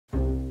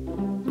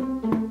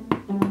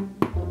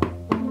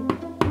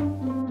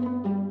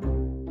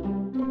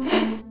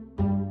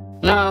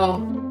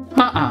No.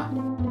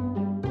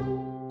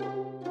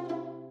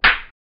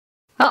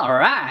 All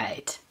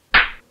right.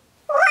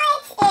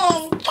 What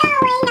is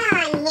going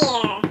on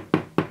here?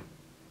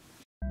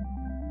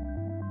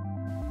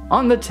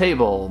 On the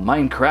table,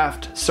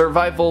 Minecraft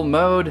Survival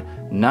Mode,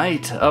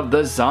 Night of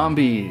the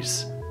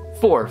Zombies.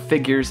 4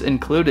 figures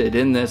included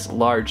in this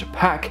large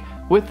pack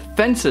with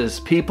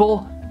fences,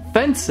 people.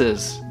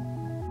 Fences!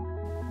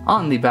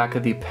 On the back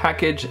of the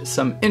package,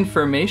 some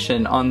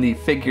information on the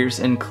figures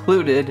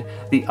included: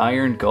 the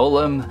Iron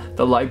Golem,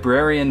 the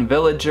Librarian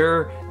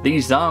Villager, the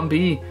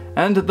Zombie,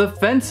 and the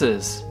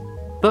fences.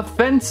 The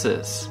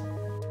fences!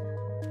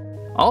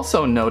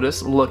 Also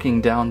notice,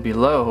 looking down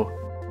below,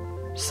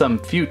 some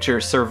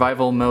future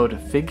survival mode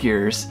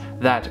figures: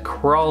 that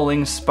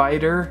crawling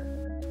spider,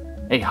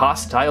 a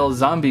hostile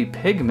zombie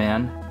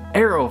pigman,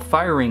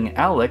 arrow-firing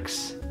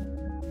Alex,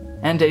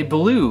 and a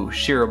blue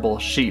shearable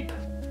sheep.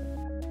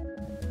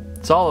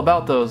 It's all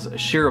about those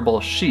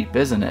shearable sheep,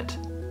 isn't it?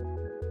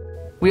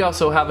 We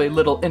also have a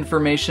little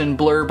information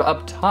blurb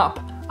up top.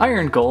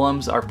 Iron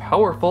Golems are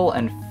powerful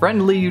and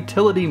friendly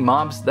utility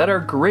mobs that are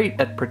great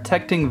at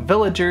protecting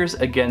villagers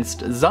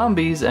against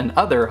zombies and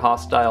other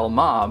hostile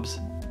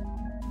mobs.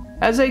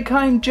 As a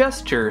kind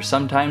gesture,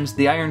 sometimes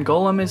the Iron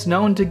Golem is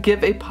known to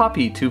give a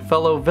puppy to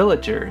fellow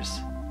villagers.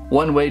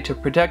 One way to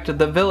protect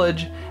the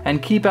village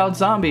and keep out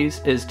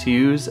zombies is to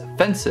use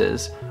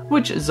fences,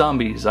 which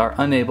zombies are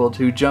unable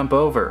to jump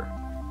over.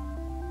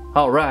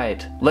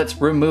 Alright,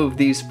 let's remove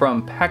these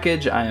from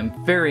package. I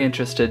am very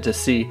interested to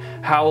see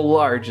how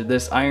large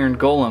this Iron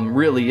Golem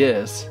really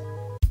is.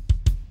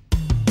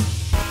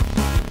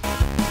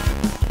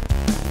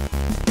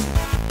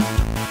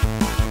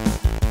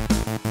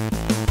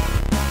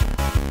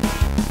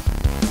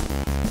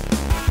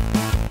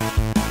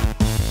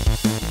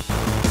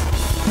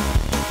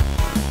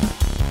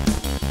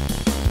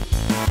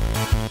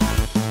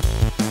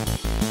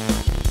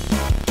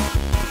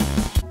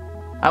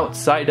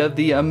 Outside of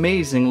the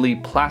amazingly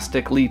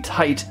plastically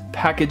tight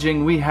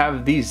packaging, we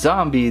have the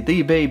zombie,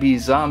 the baby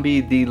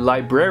zombie, the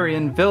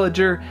librarian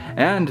villager,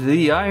 and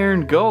the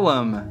Iron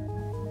Golem.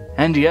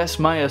 And yes,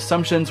 my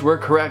assumptions were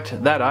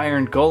correct. That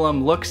Iron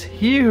Golem looks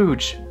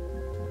huge.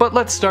 But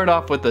let's start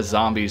off with the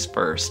zombies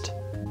first.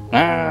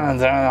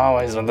 They're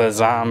always with the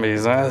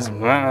zombies.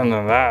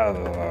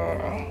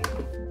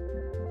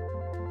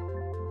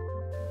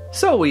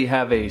 So we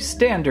have a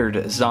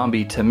standard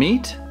zombie to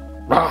meet.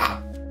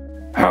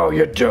 How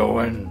you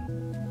doing?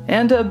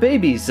 And a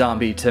baby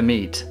zombie to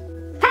meet.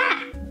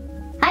 Ha!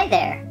 Hi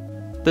there.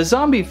 The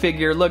zombie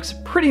figure looks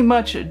pretty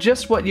much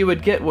just what you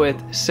would get with,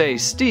 say,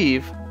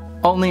 Steve,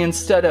 only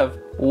instead of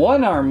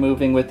one arm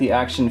moving with the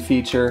action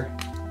feature,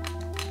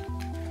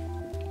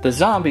 the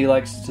zombie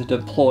likes to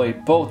deploy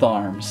both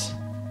arms.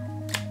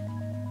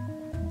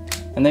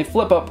 And they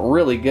flip up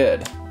really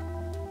good.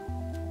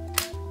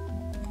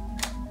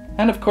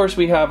 And of course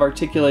we have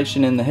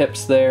articulation in the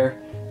hips there.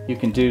 You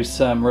can do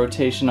some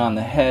rotation on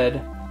the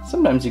head.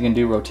 Sometimes you can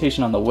do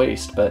rotation on the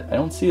waist, but I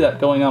don't see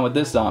that going on with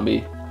this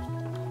zombie.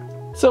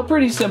 So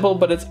pretty simple,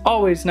 but it's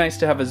always nice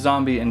to have a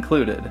zombie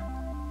included.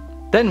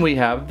 Then we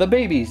have the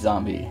baby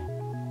zombie.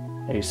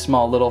 A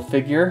small little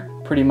figure,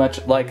 pretty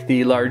much like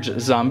the large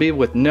zombie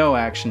with no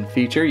action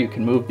feature. You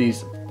can move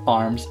these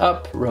arms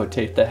up,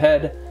 rotate the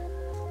head,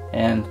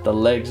 and the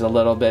legs a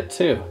little bit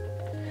too.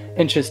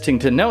 Interesting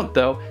to note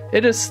though,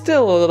 it is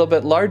still a little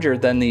bit larger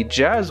than the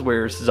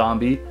Jazzwares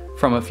zombie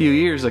from a few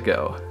years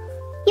ago.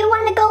 You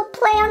want to go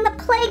play on the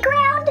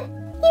playground?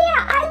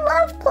 Yeah, I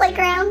love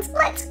playgrounds.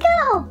 Let's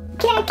go.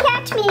 Can't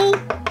catch me.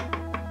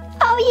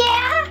 Oh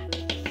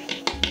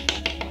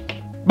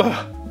yeah?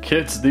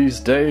 Kids these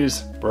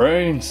days,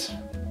 brains.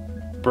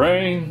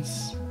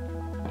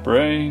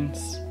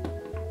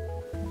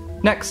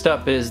 Next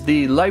up is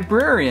the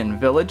Librarian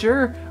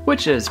Villager,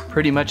 which is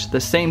pretty much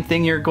the same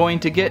thing you're going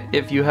to get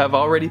if you have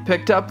already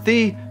picked up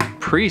the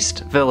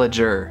Priest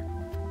Villager.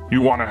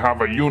 You want to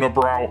have a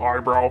unibrow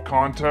eyebrow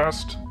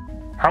contest?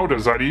 How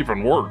does that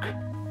even work?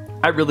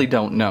 I really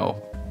don't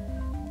know.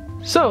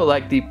 So,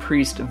 like the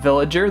Priest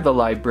Villager, the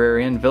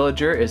Librarian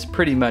Villager is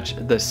pretty much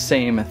the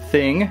same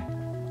thing.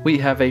 We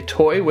have a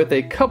toy with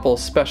a couple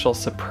special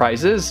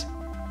surprises.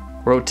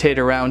 Rotate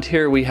around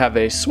here, we have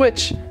a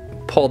switch.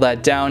 Pull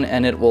that down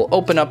and it will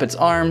open up its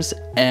arms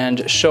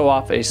and show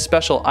off a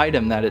special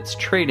item that it's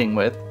trading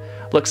with.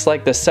 Looks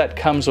like the set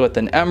comes with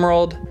an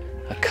emerald,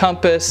 a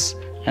compass,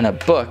 and a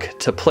book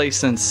to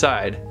place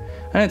inside.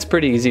 And it's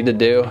pretty easy to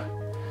do.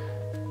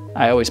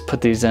 I always put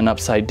these in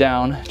upside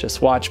down.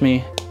 Just watch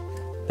me.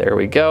 There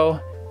we go.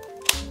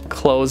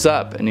 Close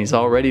up and he's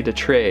all ready to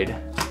trade.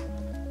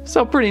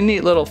 So pretty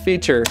neat little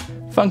feature.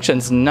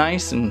 Functions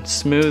nice and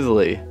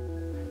smoothly.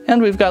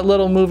 And we've got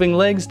little moving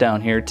legs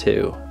down here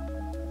too.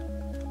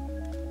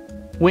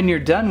 When you're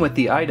done with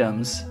the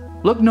items,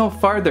 look no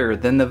farther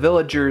than the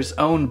villager's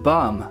own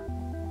bum.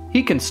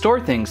 He can store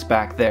things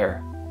back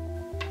there.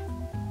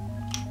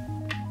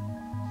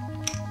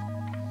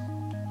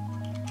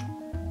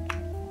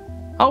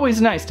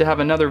 Always nice to have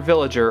another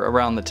villager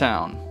around the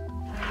town.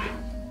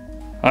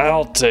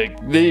 I'll take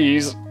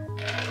these.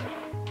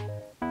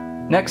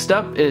 Next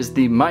up is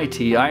the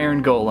mighty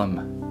Iron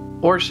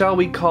Golem. Or shall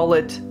we call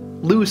it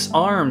Loose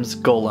Arms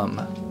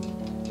Golem?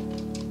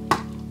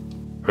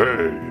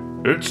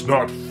 Hey, it's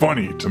not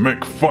funny to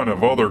make fun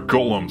of other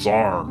golems'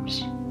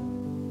 arms.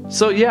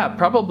 So yeah,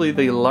 probably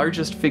the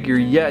largest figure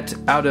yet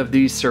out of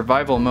these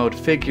survival mode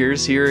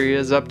figures. Here he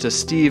is up to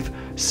Steve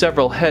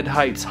several head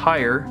heights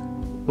higher.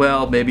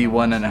 Well, maybe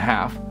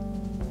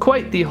 1.5.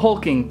 Quite the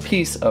hulking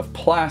piece of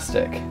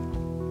plastic.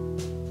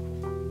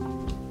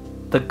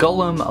 The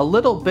golem a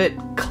little bit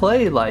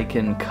clay-like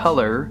in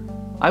color.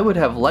 I would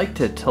have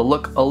liked it to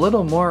look a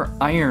little more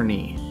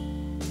irony.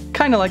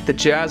 Kinda like the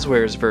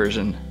Jazzwares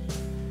version.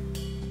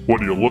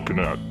 What are you looking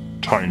at,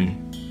 Tiny?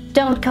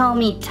 Don't call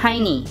me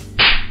tiny.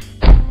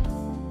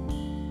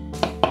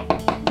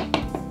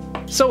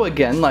 So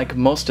again, like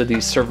most of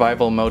these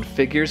survival mode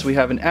figures, we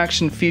have an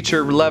action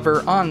feature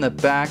lever on the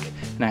back,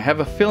 and I have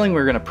a feeling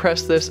we're gonna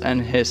press this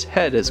and his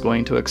head is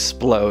going to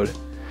explode.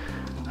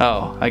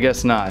 Oh, I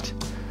guess not.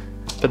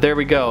 But there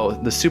we go,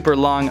 the super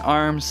long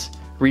arms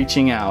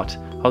reaching out.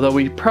 Although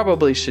we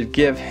probably should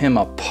give him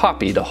a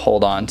poppy to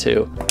hold on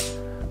to.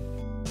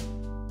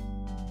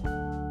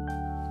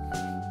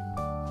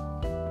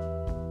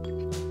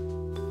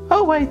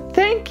 Oh, why,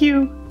 thank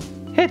you.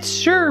 It's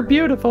sure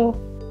beautiful.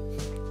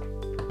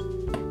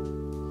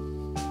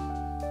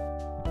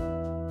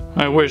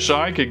 I wish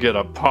I could get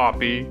a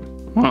poppy.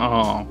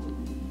 Oh.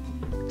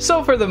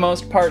 So for the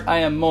most part, I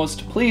am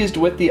most pleased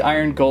with the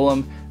Iron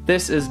Golem.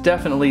 This is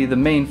definitely the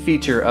main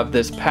feature of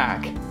this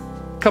pack.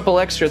 Couple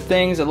extra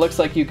things. It looks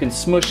like you can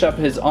smush up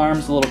his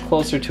arms a little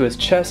closer to his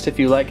chest if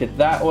you like it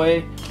that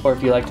way, or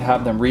if you like to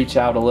have them reach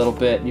out a little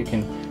bit, you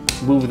can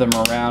move them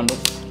around.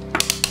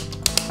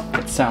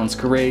 It sounds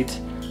great.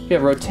 We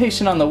have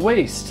rotation on the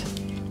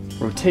waist,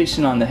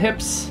 rotation on the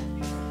hips,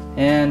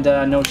 and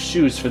no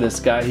shoes for this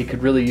guy. He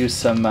could really use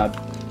some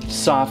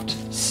soft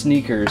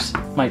sneakers.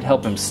 Might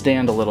help him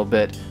stand a little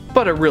bit,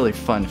 but a really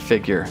fun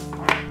figure.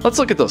 Let's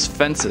look at those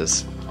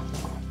fences.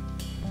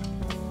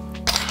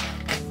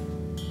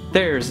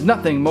 There's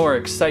nothing more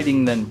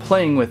exciting than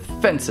playing with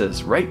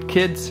fences, right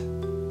kids?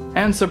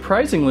 And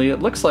surprisingly, it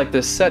looks like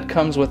this set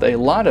comes with a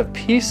lot of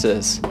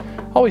pieces.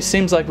 Always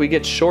seems like we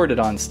get shorted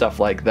on stuff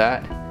like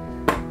that.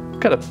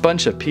 Got a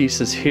bunch of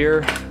pieces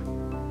here.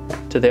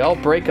 Do they all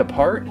break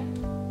apart?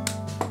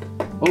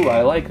 Ooh,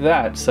 I like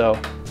that. So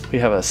we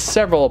have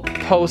several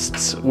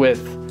posts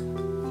with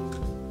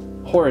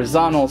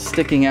horizontal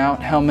sticking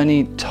out. How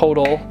many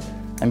total?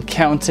 I'm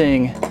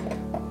counting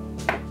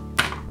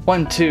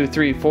 1, 2,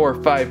 3,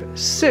 4, 5,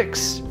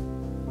 6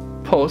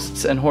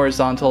 posts and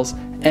horizontals,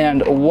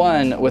 and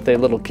 1 with a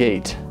little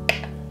gate.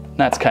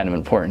 That's kind of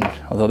important,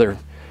 although they're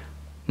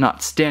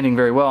not standing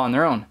very well on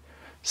their own.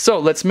 So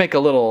let's make a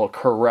little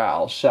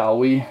corral, shall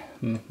we?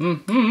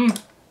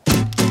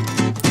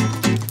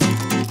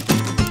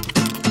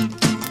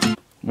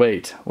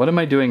 Wait, what am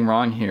I doing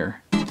wrong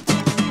here?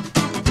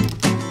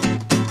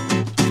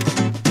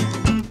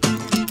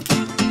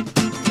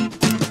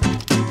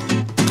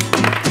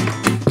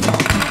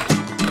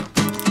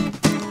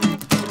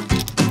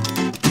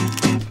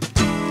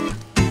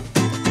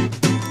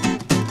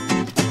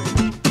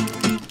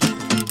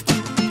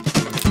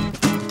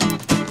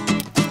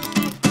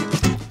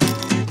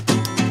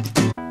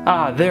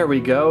 Ah, there we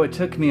go. It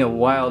took me a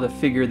while to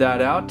figure that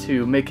out,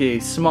 to make a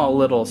small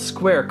little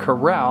square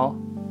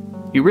corral.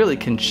 You really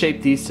can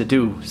shape these to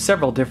do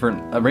several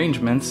different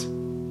arrangements,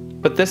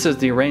 but this is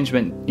the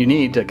arrangement you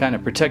need to kind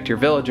of protect your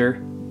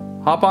villager.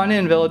 Hop on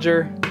in,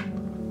 villager.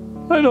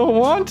 I don't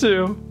want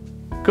to.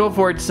 Go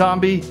for it,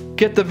 zombie.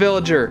 Get the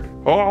villager.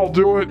 I'll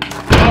do it.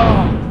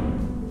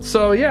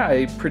 So yeah,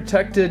 a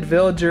protected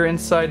villager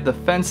inside the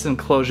fence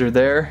enclosure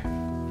there.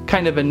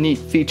 Kind of a neat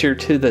feature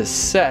to this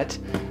set.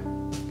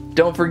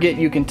 Don't forget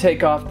you can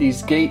take off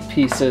these gate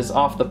pieces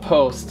off the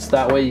posts.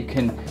 That way you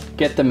can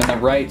get them in the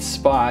right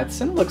spots.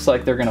 And it looks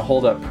like they're going to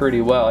hold up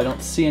pretty well. I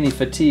don't see any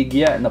fatigue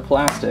yet in the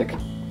plastic.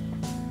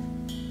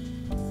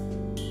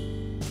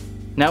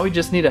 Now we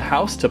just need a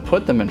house to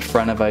put them in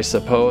front of, I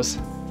suppose.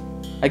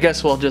 I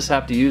guess we'll just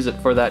have to use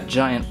it for that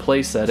giant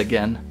playset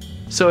again.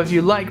 So if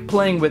you like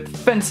playing with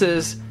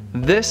fences,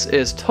 this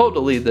is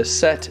totally the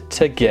set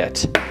to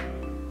get.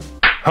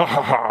 Ha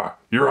ha ha!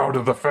 You're out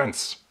of the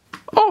fence.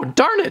 Oh,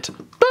 darn it!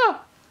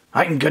 Ah!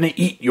 I'm gonna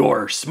eat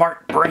your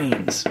smart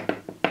brains.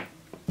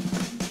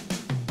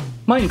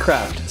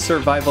 Minecraft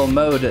Survival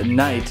Mode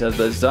Night of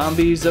the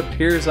Zombies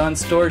appears on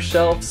store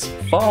shelves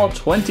fall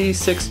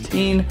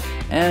 2016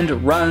 and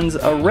runs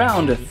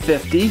around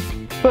 50,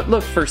 but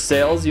look for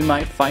sales, you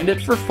might find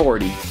it for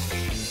 40.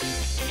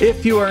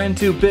 If you are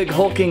into big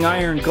hulking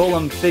iron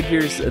golem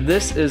figures,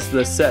 this is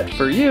the set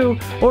for you.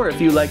 Or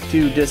if you like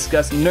to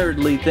discuss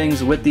nerdly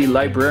things with the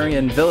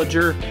librarian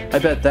villager, I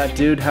bet that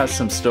dude has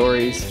some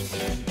stories.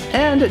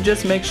 And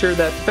just make sure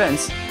that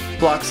fence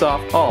blocks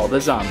off all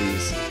the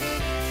zombies.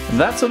 And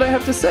that's what I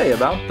have to say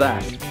about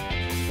that.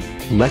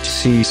 Let's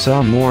see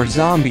some more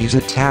zombies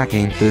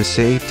attacking the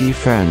safety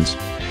fence.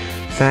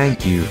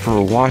 Thank you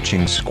for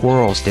watching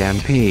Squirrel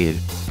Stampede.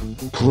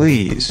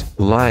 Please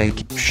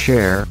like,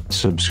 share,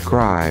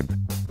 subscribe.